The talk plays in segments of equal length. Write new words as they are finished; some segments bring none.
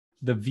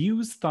The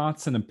views,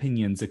 thoughts, and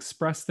opinions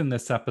expressed in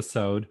this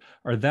episode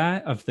are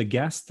that of the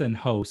guest and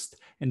host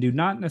and do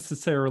not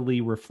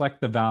necessarily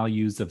reflect the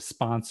values of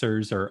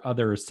sponsors or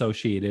other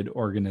associated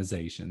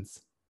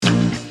organizations.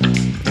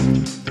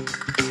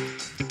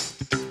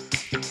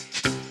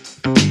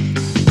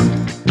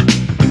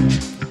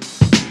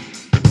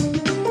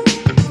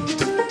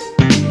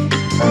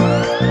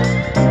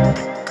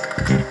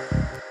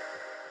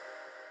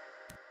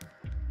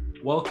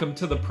 Welcome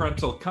to the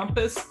Parental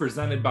Compass,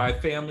 presented by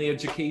Family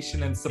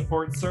Education and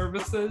Support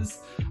Services.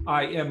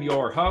 I am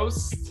your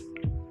host,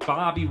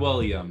 Bobby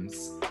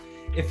Williams.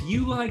 If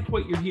you like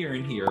what you're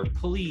hearing here,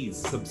 please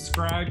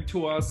subscribe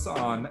to us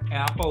on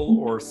Apple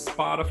or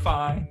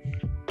Spotify.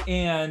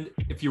 And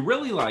if you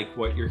really like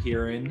what you're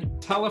hearing,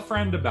 tell a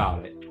friend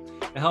about it.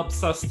 It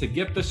helps us to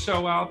get the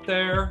show out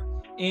there,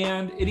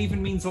 and it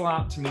even means a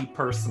lot to me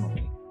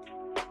personally.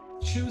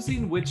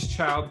 Choosing which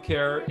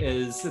childcare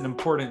is an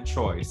important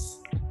choice.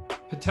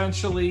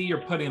 Potentially,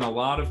 you're putting a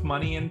lot of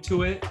money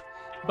into it,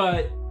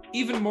 but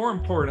even more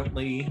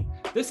importantly,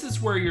 this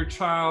is where your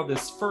child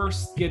is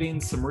first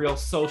getting some real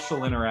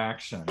social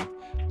interaction.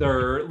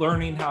 They're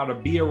learning how to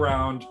be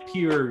around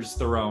peers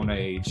their own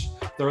age.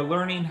 They're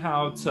learning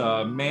how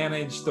to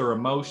manage their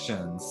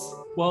emotions.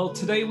 Well,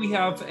 today we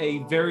have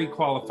a very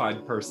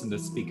qualified person to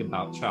speak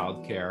about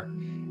childcare.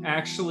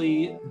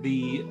 Actually,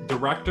 the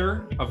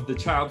director of the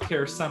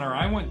childcare center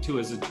I went to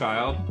as a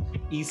child,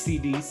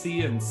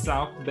 ECDC in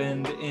South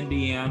Bend,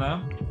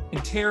 Indiana,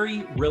 and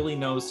Terri really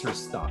knows her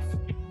stuff.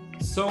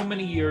 So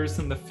many years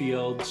in the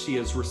field, she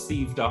has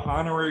received an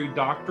honorary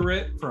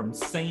doctorate from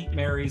St.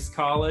 Mary's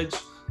College,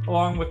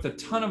 along with a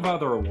ton of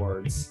other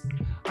awards.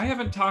 I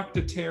haven't talked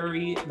to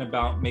Terri in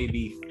about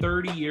maybe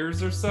 30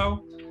 years or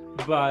so,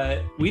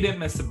 but we didn't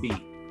miss a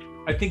beat.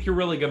 I think you're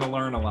really going to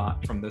learn a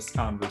lot from this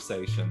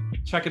conversation.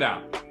 Check it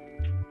out.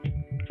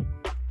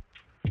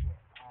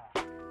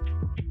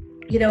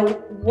 You know,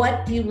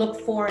 what do you look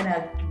for in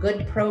a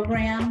good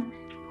program?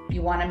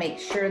 You want to make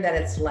sure that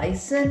it's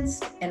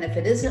licensed. And if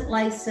it isn't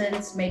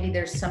licensed, maybe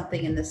there's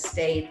something in the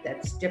state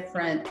that's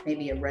different,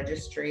 maybe a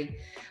registry.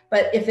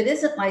 But if it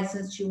isn't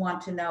licensed, you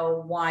want to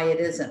know why it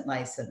isn't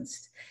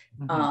licensed.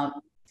 Mm-hmm.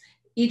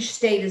 Each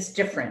state is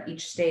different.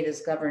 Each state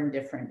is governed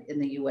different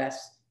in the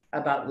US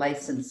about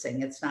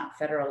licensing. It's not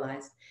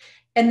federalized.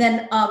 And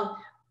then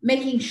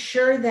making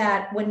sure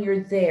that when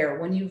you're there,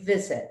 when you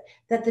visit,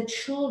 that the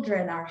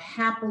children are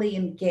happily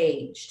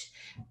engaged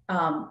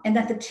and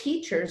that the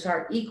teachers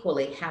are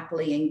equally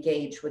happily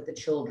engaged with the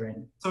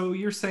children. So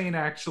you're saying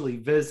actually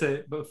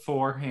visit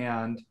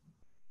beforehand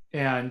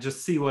and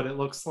just see what it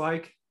looks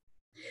like?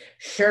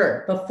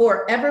 Sure.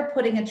 Before ever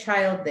putting a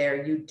child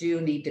there, you do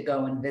need to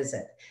go and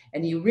visit.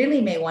 And you really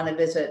may want to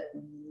visit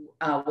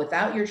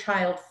without your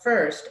child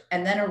first,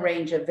 and then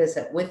arrange a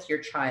visit with your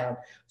child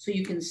so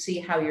you can see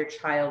how your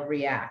child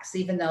reacts,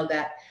 even though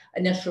that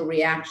initial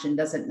reaction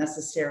doesn't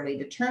necessarily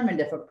determine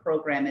if a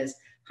program is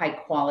high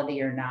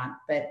quality or not.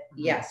 But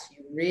yes,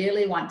 you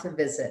really want to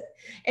visit.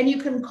 And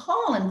you can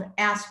call and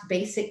ask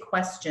basic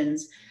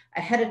questions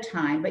ahead of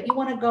time, but you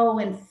want to go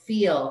and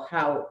feel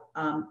how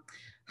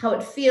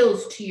it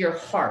feels to your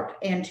heart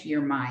and to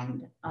your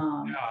mind.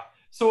 Yeah.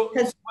 So,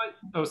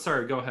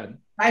 sorry, go ahead.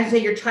 I say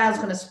your child's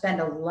going to spend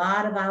a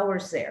lot of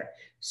hours there.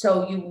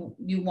 So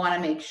you want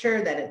to make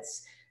sure that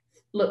it's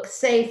looks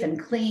safe and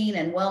clean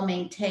and well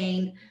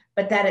maintained,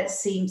 but that it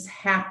seems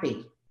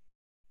happy.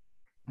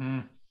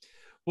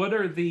 What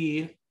are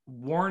the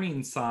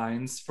warning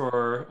signs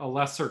for a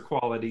lesser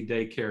quality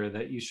daycare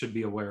that you should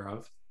be aware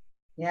of?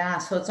 Yeah,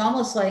 so it's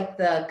almost like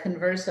the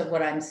converse of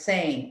what I'm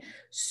saying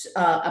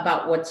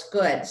about what's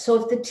good.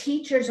 So if the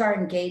teachers are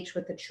engaged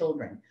with the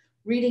children,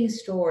 reading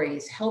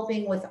stories,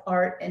 helping with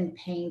art and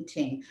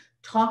painting,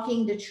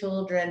 talking to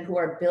children who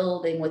are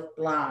building with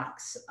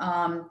blocks.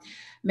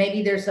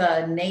 Maybe there's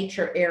a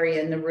nature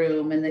area in the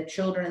room and the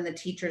children and the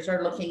teachers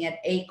are looking at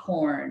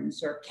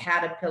acorns or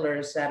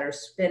caterpillars that are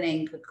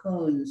spinning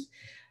cocoons.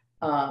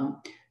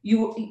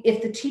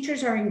 If the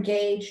teachers are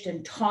engaged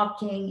in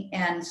talking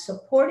and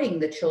supporting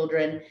the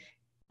children,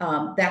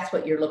 that's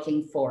what you're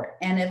looking for.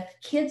 And if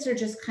kids are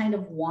just kind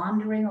of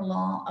wandering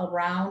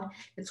around,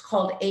 it's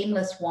called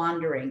aimless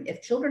wandering.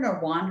 If children are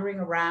wandering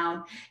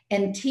around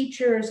and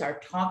teachers are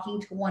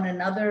talking to one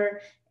another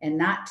and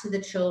not to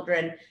the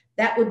children,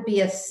 that would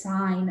be a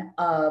sign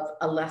of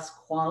a less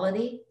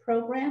quality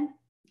program.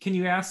 Can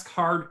you ask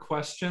hard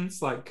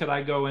questions? Like, could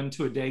I go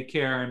into a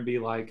daycare and be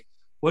like,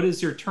 what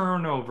is your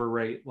turnover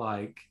rate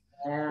like?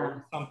 Yeah.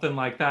 Or something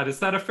like that. Is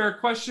that a fair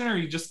question, or are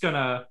you just going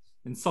to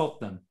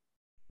insult them?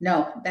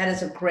 No, that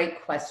is a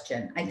great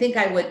question. I think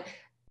I would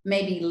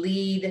maybe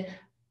lead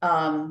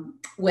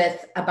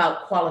with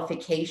about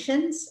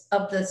qualifications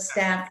of the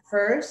staff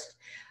first,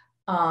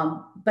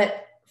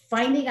 but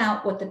finding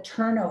out what the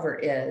turnover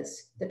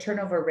is, the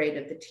turnover rate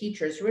of the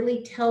teachers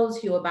really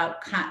tells you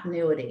about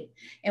continuity.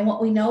 And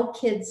what we know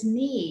kids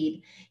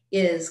need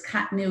is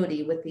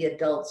continuity with the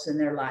adults in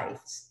their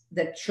lives.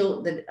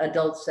 The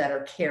adults that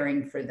are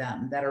caring for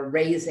them, that are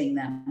raising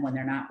them when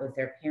they're not with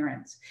their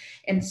parents.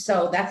 And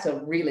so that's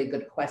a really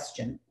good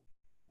question.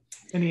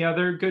 Any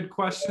other good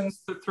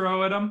questions to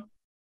throw at them?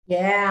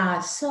 Yeah.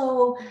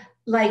 So,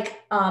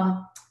 like,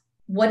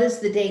 what is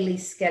the daily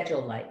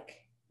schedule like?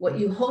 What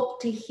you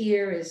hope to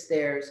hear is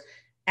there's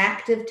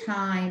active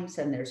times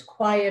and there's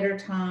quieter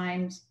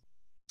times.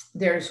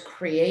 There's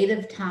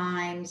creative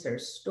times,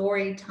 there's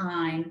story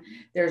time,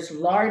 there's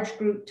large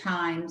group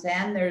times,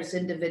 and there's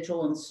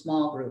individual and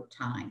small group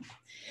time.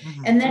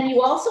 Mhm. And then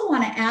you also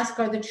want to ask,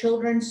 are the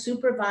children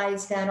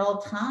supervised at all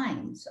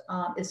times?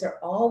 Is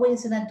there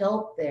always an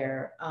adult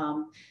there?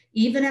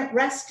 Even at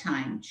rest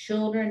time,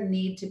 children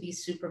need to be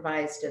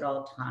supervised at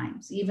all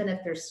times, even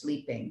if they're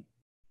sleeping.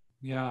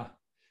 Yeah.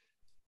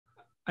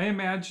 I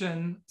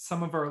imagine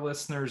some of our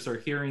listeners are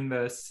hearing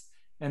this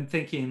and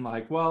thinking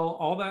like, well,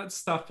 all that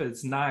stuff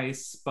is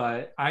nice,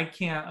 but I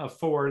can't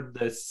afford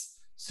this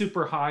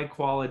super high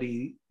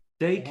quality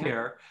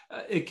daycare.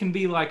 It can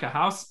be like a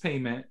house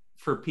payment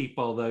for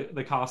people,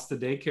 the cost of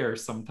daycare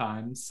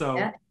sometimes. Yeah, So,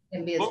 it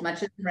can be as what,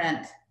 much as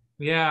rent.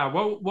 yeah,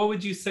 what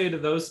would you say to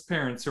those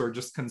parents who are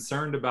just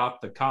concerned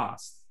about the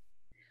cost?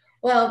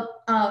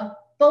 Well,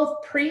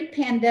 both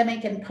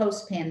pre-pandemic and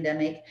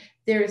post-pandemic,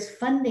 there's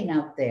funding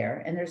out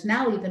there, and there's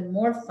now even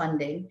more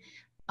funding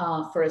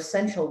for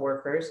essential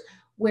workers,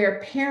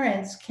 where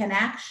parents can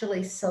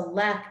actually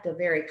select a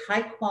very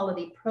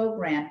high-quality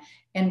program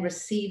and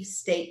receive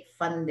state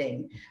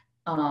funding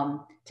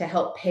to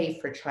help pay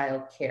for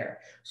childcare.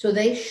 So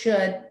they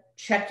should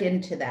check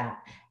into that.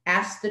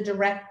 Ask the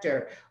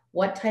director,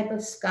 what type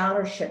of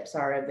scholarships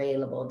are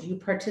available? Do you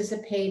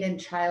participate in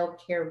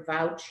childcare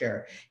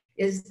voucher?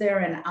 Is there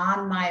an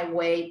On My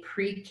Way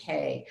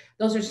pre-K?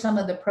 Those are some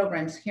of the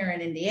programs here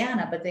in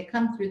Indiana, but they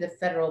come through the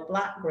federal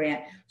block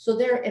grant. So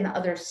they're in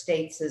other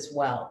states as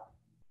well.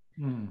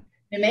 Hmm.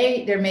 There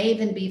may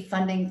even be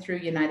funding through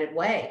United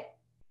Way.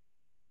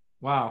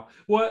 Wow.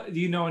 What do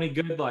you know any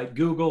good like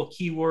Google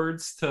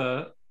keywords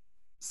to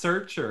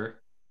search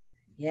or?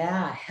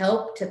 Yeah,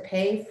 help to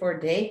pay for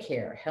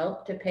daycare,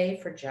 help to pay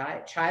for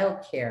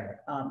childcare,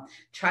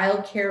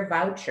 childcare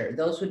voucher.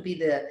 Those would be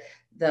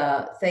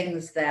the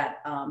things that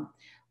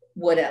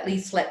would at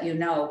least let you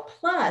know.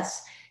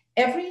 Plus,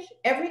 every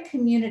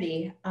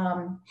community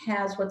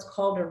has what's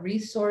called a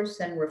resource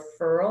and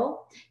referral.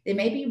 They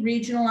may be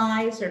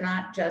regionalized or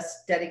not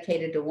just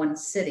dedicated to one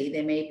city.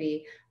 They may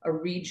be a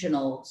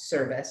regional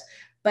service.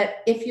 But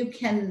if you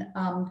can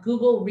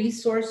Google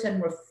resource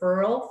and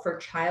referral for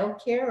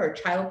childcare or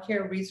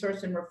childcare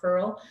resource and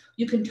referral,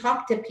 you can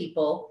talk to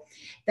people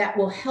that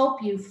will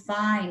help you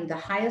find the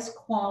highest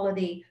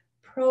quality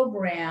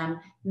program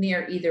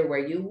near either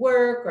where you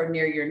work or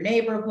near your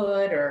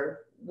neighborhood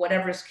or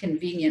whatever's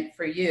convenient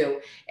for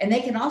you. And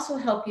they can also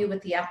help you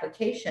with the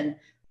application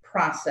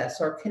process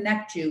or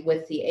connect you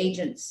with the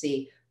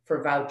agency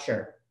for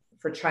voucher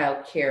for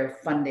child care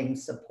funding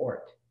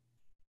support.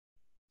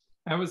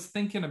 I was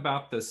thinking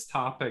about this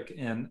topic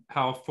and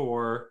how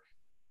for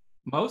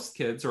most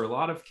kids or a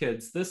lot of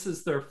kids, this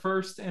is their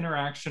first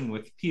interaction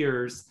with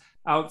peers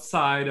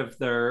outside of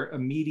their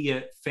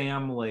immediate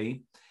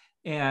family.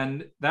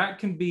 And that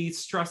can be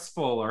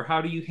stressful. Or how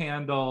do you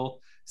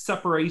handle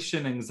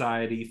separation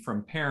anxiety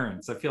from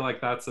parents? I feel like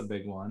that's a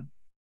big one.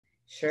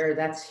 Sure,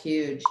 that's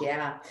huge.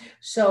 Yeah.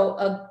 So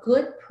a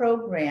good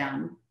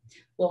program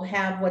will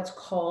have what's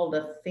called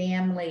a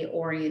family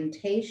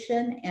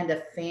orientation and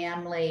a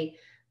family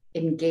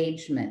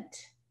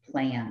engagement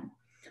plan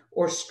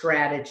or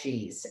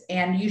strategies.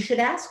 And you should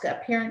ask,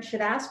 a parent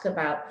should ask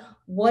about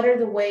what are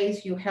the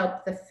ways you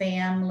help the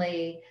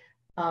family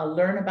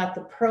learn about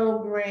the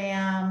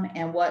program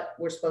and what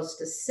we're supposed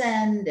to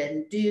send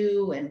and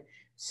do and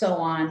so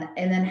on.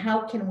 And then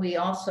how can we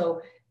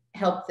also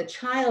help the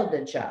child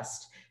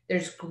adjust?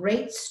 There's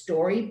great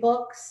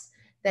storybooks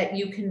that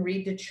you can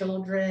read to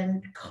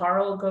children.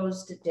 Carl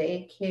Goes to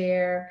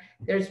Daycare.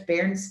 There's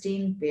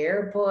Bernstein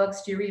Bear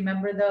books. Do you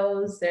remember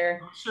those?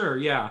 They're Oh, sure,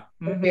 yeah.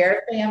 the Mhm.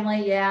 Bear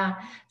Family,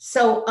 yeah.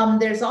 So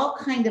there's all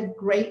kind of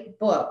great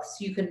books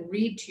you can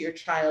read to your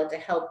child to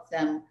help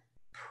them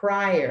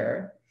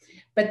prior,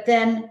 but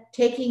then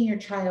taking your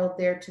child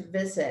there to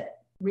visit,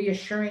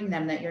 reassuring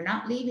them that you're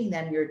not leaving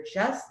them, you're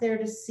just there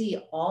to see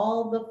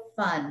all the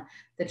fun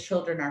the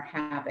children are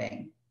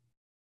having.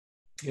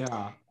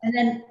 Yeah. And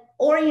then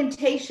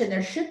orientation,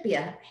 there should be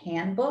a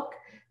handbook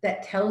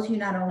that tells you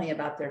not only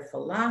about their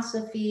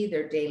philosophy,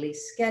 their daily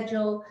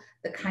schedule,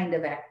 the kind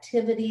of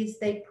activities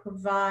they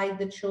provide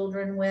the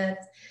children with.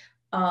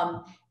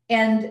 Um,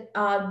 and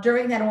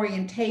during that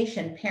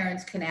orientation,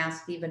 parents can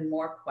ask even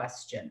more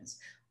questions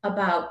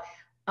about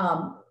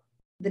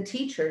the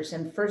teachers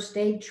and first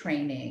aid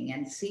training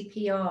and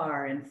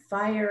CPR and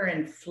fire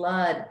and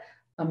flood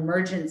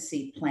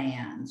emergency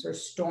plans or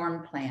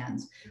storm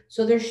plans.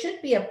 So there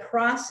should be a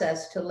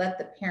process to let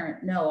the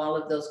parent know all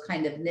of those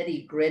kind of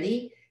nitty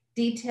gritty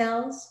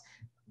details.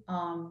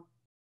 Um,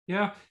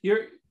 Yeah.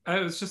 I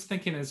was just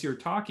thinking as you're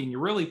talking, you're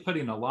really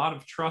putting a lot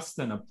of trust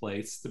in a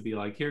place to be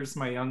like, here's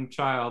my young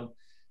child,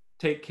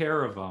 take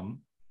care of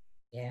them.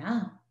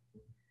 yeah, Well,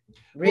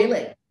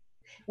 really.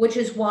 Which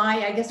is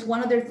why I guess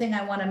one other thing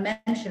I want to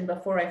mention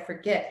before I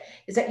forget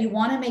is that you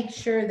want to make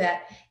sure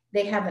that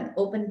they have an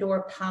open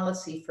door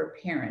policy for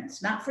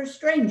parents, not for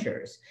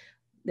strangers.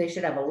 They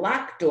should have a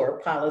locked door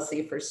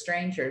policy for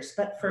strangers,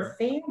 but for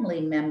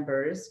family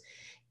members,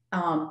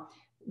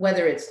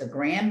 whether it's the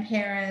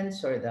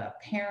grandparents or the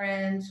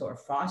parents or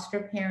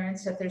foster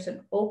parents, that there's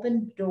an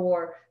open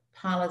door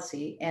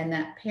policy and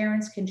that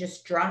parents can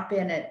just drop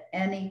in at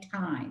any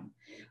time.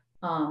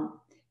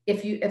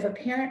 If a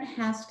parent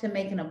has to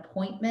make an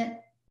appointment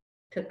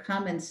to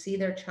come and see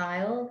their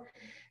child,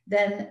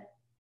 then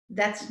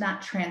that's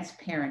not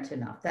transparent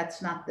enough.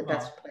 That's not the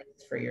best place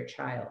for your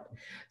child.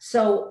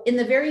 So in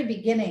the very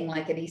beginning,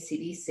 like at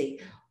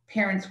ECDC,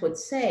 parents would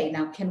say,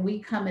 now, can we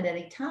come at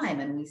any time?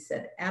 And we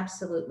said,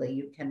 absolutely,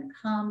 you can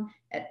come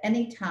at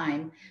any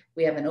time.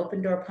 We have an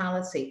open door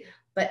policy.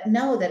 But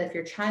know that if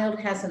your child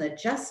hasn't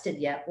adjusted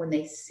yet, when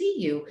they see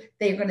you,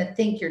 they're going to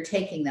think you're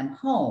taking them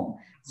home.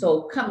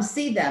 So come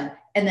see them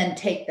and then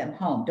take them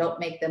home. Don't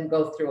make them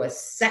go through a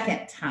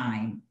second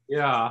time.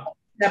 Yeah.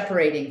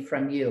 Separating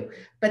from you.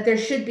 But there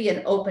should be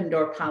an open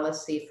door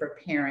policy for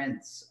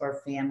parents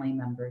or family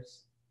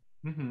members.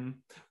 Mm-hmm.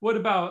 What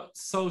about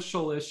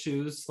social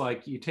issues?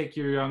 Like you take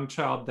your young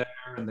child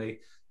there and they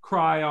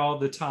cry all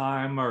the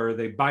time, or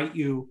they bite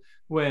you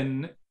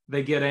when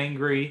they get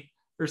angry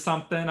or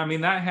something. I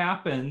mean, that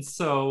happens.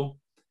 So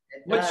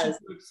what should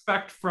you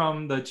expect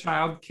from the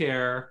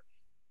childcare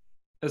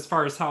as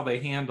far as how they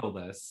handle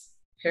this?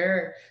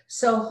 Sure.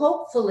 So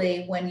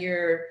hopefully when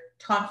you're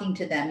talking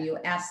to them, you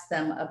ask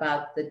them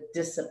about the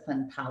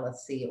discipline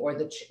policy, or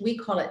we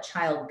call it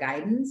child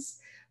guidance,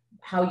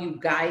 how you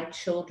guide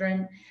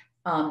children,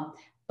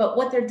 but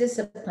what their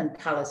discipline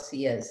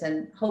policy is.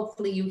 And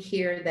hopefully you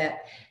hear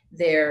that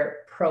they're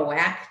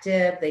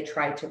proactive. They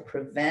try to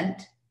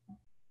prevent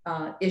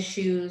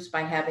issues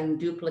by having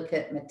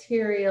duplicate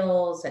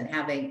materials and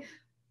having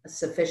a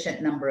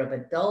sufficient number of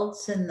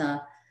adults in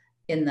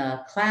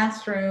the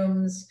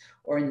classrooms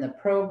or in the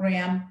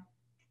program.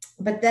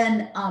 But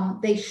then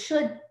they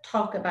should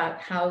talk about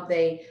how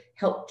they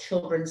help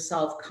children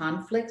solve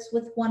conflicts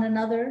with one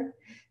another,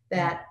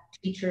 that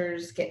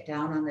teachers get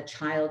down on the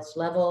child's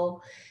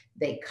level,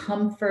 they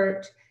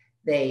comfort,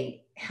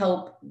 they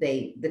help,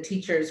 the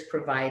teachers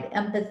provide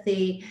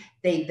empathy,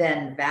 they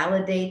then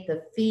validate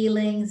the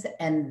feelings,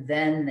 and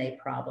then they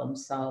problem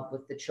solve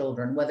with the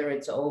children, whether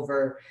it's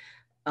over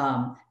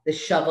the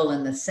shovel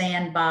in the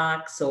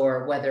sandbox,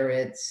 or whether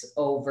it's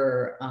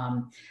over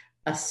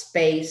a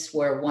space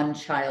where one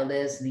child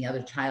is and the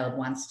other child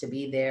wants to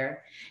be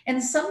there.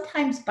 And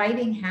sometimes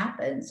biting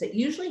happens. It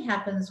usually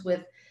happens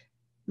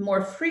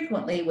more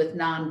frequently with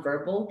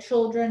nonverbal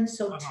children,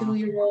 so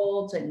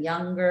 2-year-olds and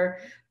younger,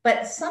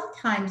 but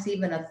sometimes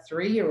even a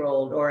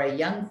 3-year-old or a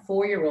young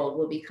 4-year-old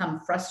will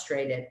become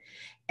frustrated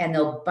and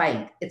they'll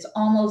bite. It's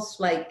almost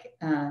like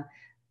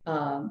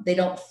they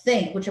don't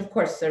think, which of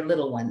course they're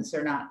little ones,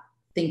 they're not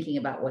thinking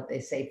about what they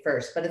say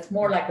first, but it's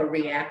more like a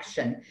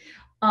reaction.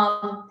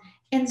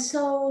 And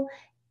so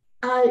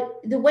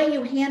the way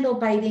you handle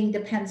biting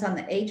depends on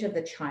the age of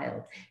the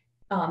child.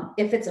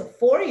 If it's a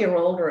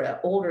 4-year-old or an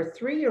older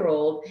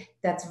 3-year-old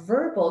that's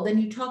verbal, then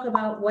you talk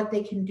about what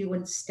they can do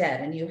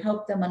instead, and you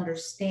help them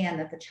understand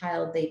that the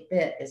child they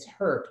bit is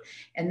hurt,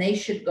 and they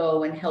should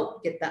go and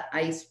help get the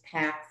ice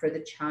pack for the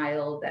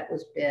child that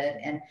was bit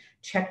and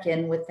check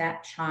in with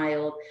that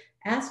child.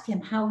 Ask him,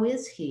 how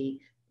is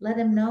he? Let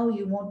him know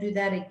you won't do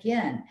that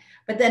again.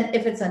 But then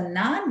if it's a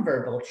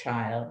nonverbal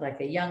child,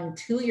 like a young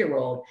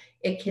 2-year-old,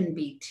 it can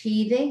be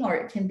teething or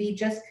it can be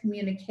just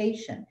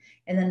communication.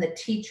 And then the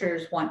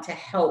teachers want to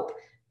help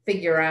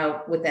figure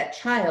out with that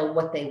child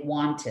what they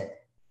wanted.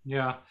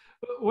 Yeah.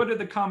 What are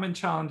the common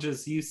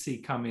challenges you see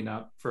coming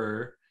up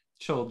for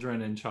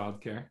children in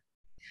childcare?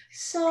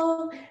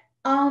 So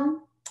I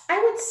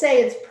would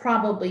say it's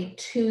probably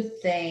two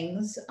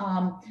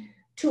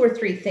or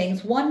three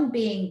things. One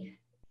being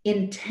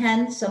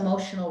intense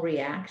emotional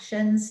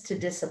reactions to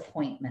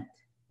disappointment.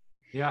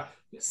 Yeah.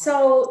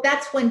 So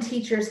that's when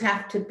teachers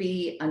have to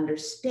be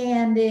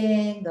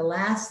understanding. The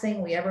last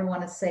thing we ever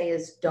want to say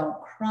is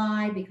don't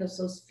cry, because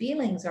those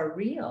feelings are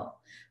real.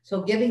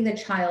 So giving the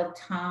child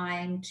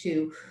time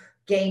to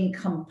gain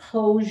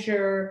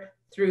composure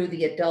through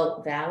the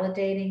adult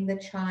validating the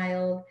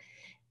child,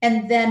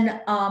 and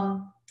then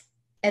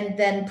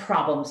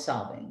problem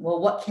solving. Well,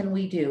 what can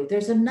we do?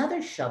 There's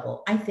another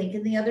shovel, I think,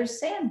 in the other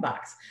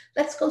sandbox.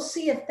 Let's go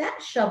see if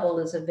that shovel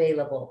is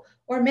available.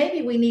 Or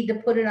maybe we need to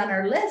put it on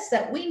our list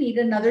that we need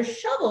another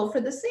shovel for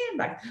the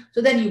sandbox.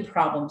 So then you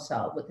problem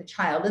solve with the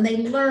child, and they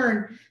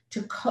learn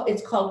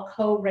it's called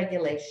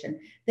co-regulation.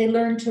 They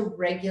learn to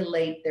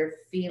regulate their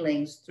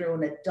feelings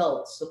through an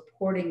adult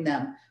supporting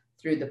them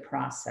through the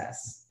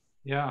process.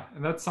 Yeah,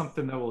 and that's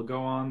something that will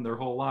go on their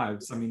whole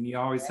lives. I mean, you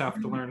always have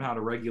to learn how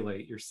to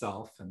regulate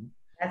yourself. And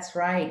that's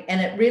right.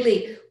 And it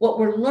really, what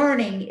we're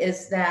learning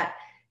is that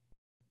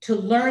to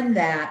learn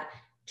that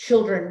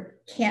children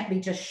can't be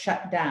just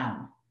shut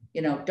down.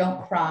 You know,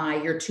 don't cry,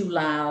 you're too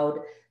loud,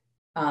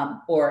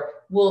 or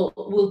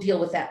we'll deal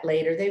with that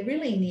later. They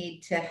really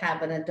need to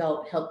have an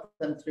adult help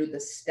them through the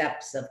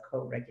steps of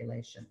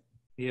co-regulation.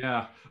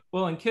 Yeah.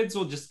 Well, and kids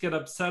will just get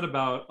upset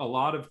about a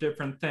lot of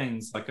different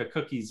things, like a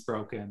cookie's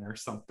broken or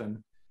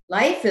something.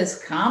 Life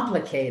is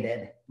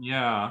complicated.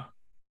 Yeah.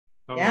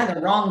 Yeah, Totally.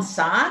 the wrong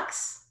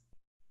socks,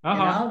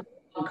 Uh-huh.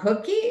 the wrong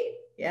cookie.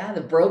 Yeah,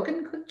 the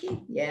broken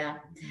cookie. Yeah.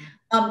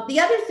 Mhm. The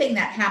other thing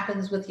that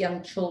happens with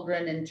young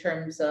children in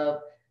terms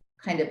of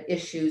kind of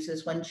issues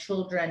is when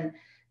children,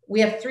 we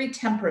have three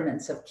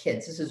temperaments of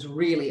kids. This is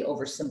really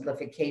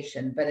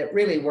oversimplification, but it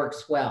really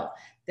works well.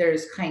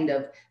 There's kind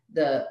of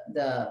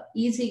the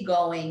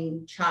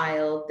easygoing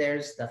child,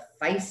 there's the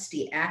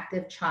feisty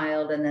active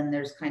child, and then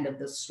there's kind of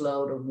the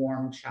slow to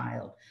warm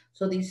child.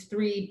 So these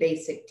three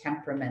basic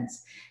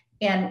temperaments.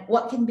 And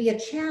what can be a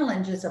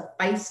challenge is a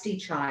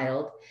feisty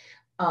child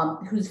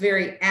who's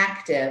very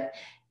active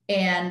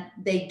and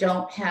they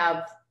don't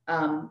have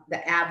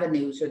the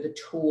avenues or the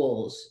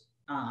tools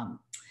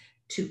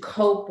to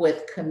cope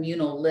with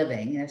communal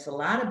living. There's a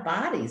lot of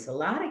bodies, a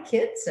lot of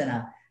kids in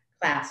a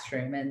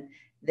classroom, and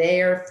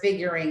they're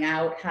figuring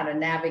out how to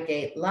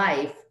navigate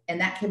life. And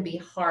that can be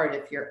hard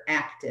if you're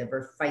active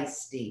or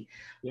feisty.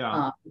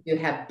 Yeah. You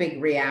have big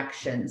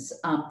reactions.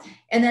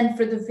 And then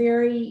for the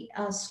very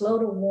slow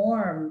to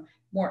warm,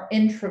 more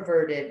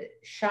introverted,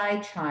 shy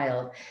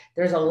child,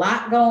 there's a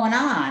lot going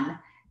on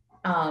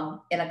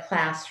in a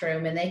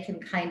classroom, and they can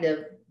kind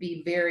of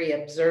be very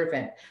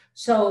observant.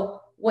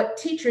 So, what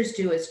teachers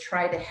do is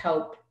try to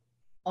help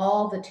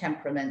all the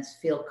temperaments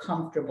feel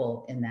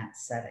comfortable in that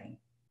setting.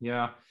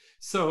 Yeah.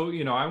 So,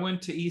 I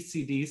went to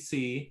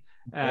ECDC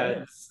Good.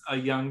 as a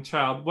young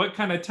child. What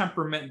kind of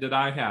temperament did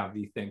I have,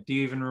 you think? Do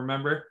you even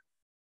remember?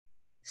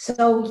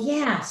 So,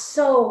 yeah,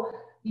 so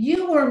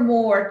you were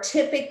more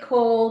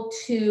typical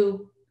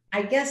to,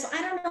 I guess,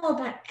 I don't know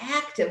about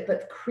active,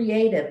 but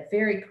creative,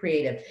 very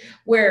creative,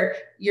 where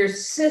your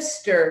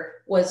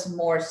sister was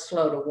more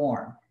slow to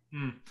warm.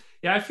 Hmm.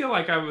 Yeah, I feel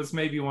like I was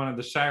maybe one of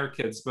the shyer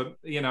kids, but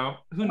who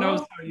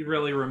knows Oh, how you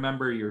really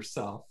remember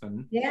yourself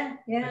and yeah, things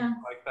yeah,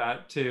 like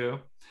that too.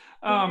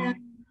 yeah. Um,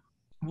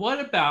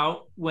 what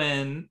about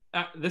when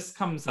this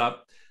comes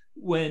up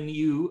when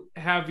you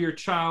have your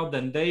child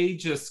and they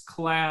just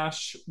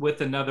clash with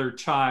another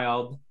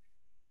child,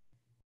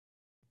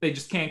 they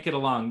just can't get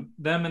along.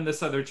 Them and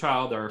this other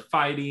child are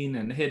fighting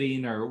and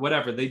hitting or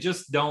whatever. They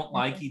just don't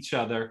like each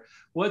other.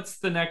 What's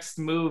the next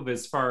move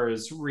as far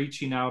as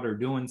reaching out or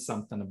doing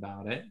something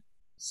about it?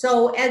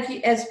 So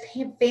as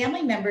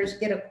family members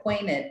get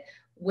acquainted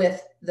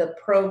with the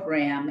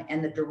program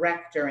and the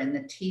director and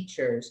the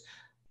teachers,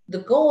 the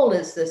goal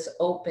is this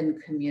open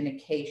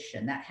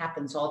communication that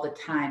happens all the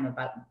time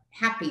about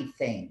happy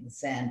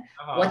things and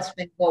Uh-huh. what's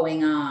been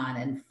going on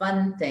and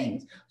fun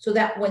things, so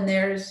that when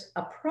there's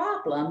a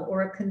problem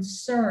or a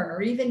concern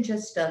or even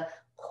just a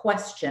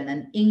question,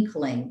 an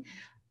inkling,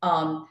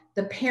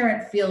 the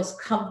parent feels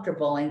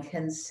comfortable and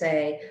can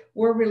say,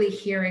 we're really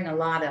hearing a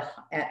lot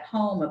at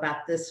home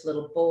about this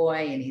little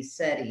boy, and he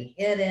said he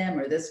hit him,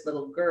 or this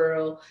little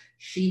girl,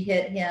 she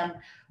hit him.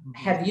 Mhm.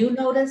 Have you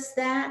noticed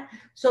that?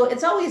 So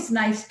it's always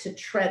nice to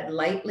tread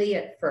lightly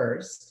at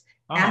first,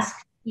 Uh-huh.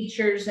 ask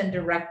teachers and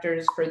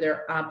directors for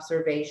their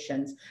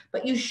observations,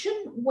 but you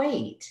shouldn't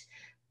wait.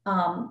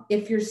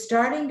 If you're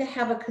starting to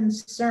have a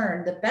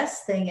concern, the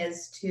best thing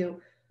is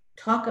to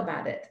talk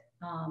about it.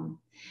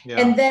 Yeah.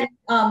 And then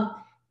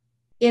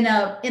in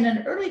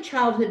an early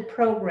childhood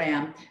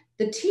program,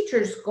 the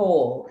teacher's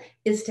goal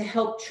is to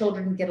help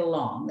children get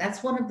along.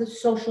 That's one of the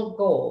social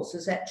goals,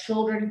 is that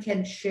children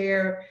can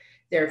share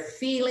their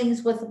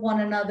feelings with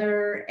one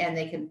another and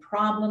they can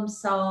problem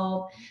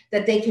solve,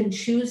 that they can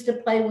choose to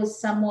play with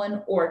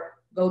someone or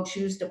go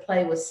choose to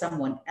play with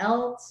someone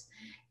else.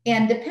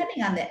 And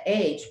depending on the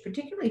age,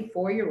 particularly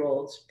 4 year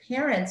olds,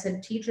 parents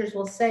and teachers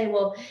will say,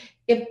 well,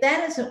 if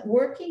that isn't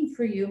working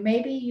for you,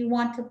 maybe you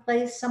want to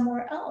play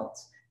somewhere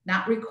else,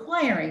 not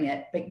requiring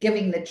it, but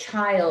giving the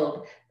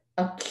child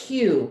a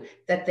cue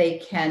that they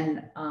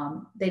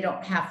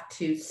don't have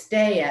to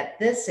stay at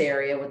this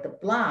area with the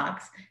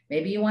blocks.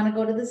 Maybe you want to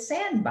go to the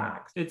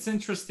sandbox. It's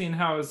interesting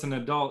how as an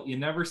adult you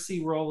never see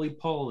roly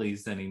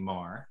polies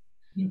anymore.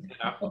 You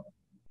know,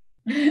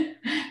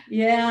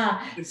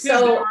 Yeah. it's because they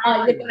So were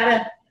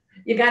everywhere.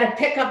 you gotta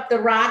pick up the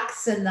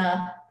rocks and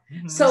the.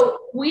 Mhm. So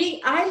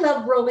I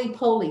love roly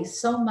poly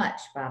so much,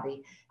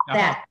 Bobby, Uh-huh.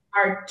 that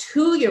our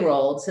 2 year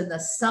olds in the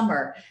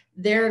summer,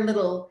 their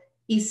little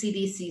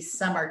ECDC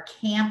summer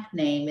camp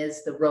name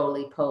is the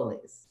roly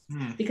polies,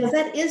 Hmm. because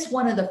that is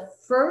one of the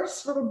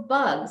first little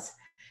bugs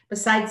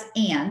besides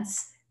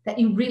ants that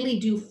you really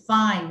do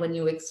find when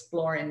you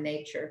explore in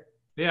nature.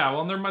 Yeah,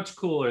 well, they're much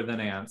cooler than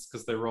ants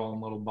because they roll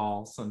in little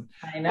balls. And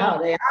I well,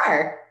 know they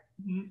are.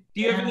 do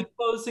you have Yeah. any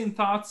closing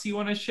thoughts you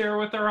want to share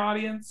with our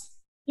audience?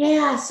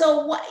 Yeah,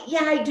 so what,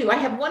 yeah, I do. I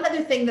have one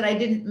other thing that I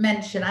didn't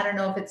mention. I don't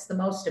know if it's the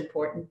most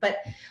important, but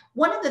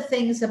one of the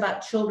things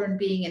about children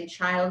being in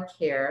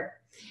childcare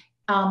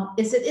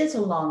is it is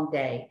a long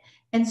day.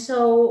 And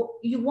so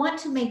you want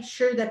to make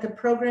sure that the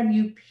program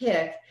you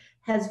pick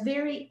has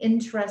very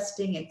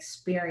interesting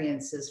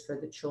experiences for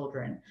the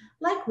children,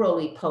 like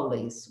roly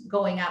polies,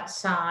 going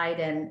outside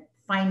and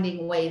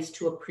finding ways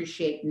to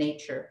appreciate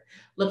nature,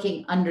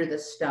 looking under the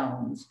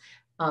stones,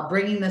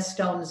 bringing the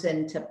stones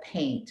into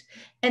paint,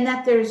 and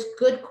that there's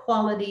good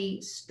quality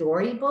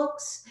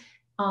storybooks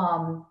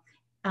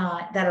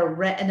that are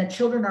read, and the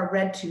children are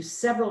read to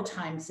several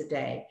times a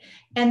day,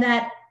 and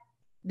that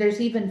there's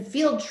even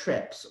field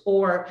trips,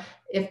 or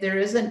if there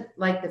isn't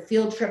like the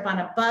field trip on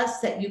a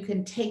bus, that you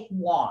can take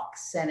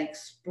walks and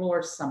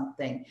explore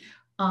something.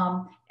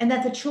 And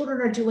that the children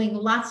are doing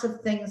lots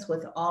of things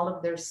with all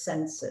of their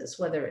senses,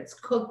 whether it's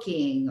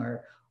cooking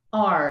or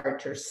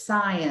art or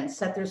science,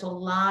 that there's a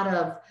lot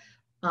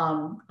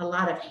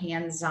of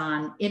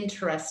hands-on,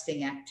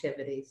 interesting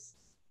activities.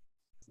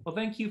 Well,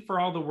 thank you for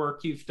all the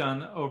work you've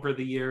done over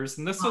the years.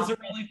 And this was a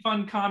really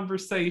fun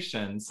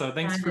conversation. So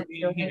thanks for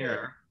being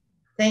here.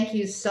 Thank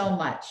you so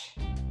much.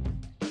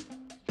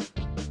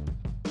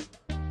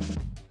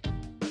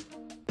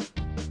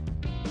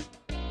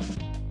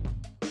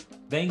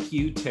 Thank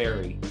you,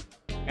 Terri.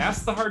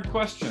 Ask the hard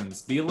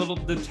questions, be a little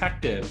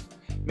detective.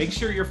 Make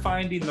sure you're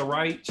finding the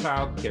right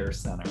childcare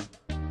center.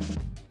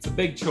 It's a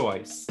big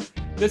choice.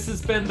 This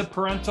has been the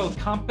Parental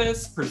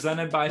Compass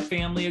presented by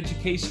Family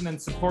Education and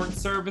Support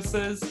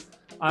Services.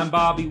 I'm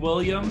Bobby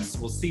Williams.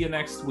 We'll see you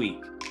next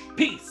week.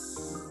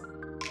 Peace.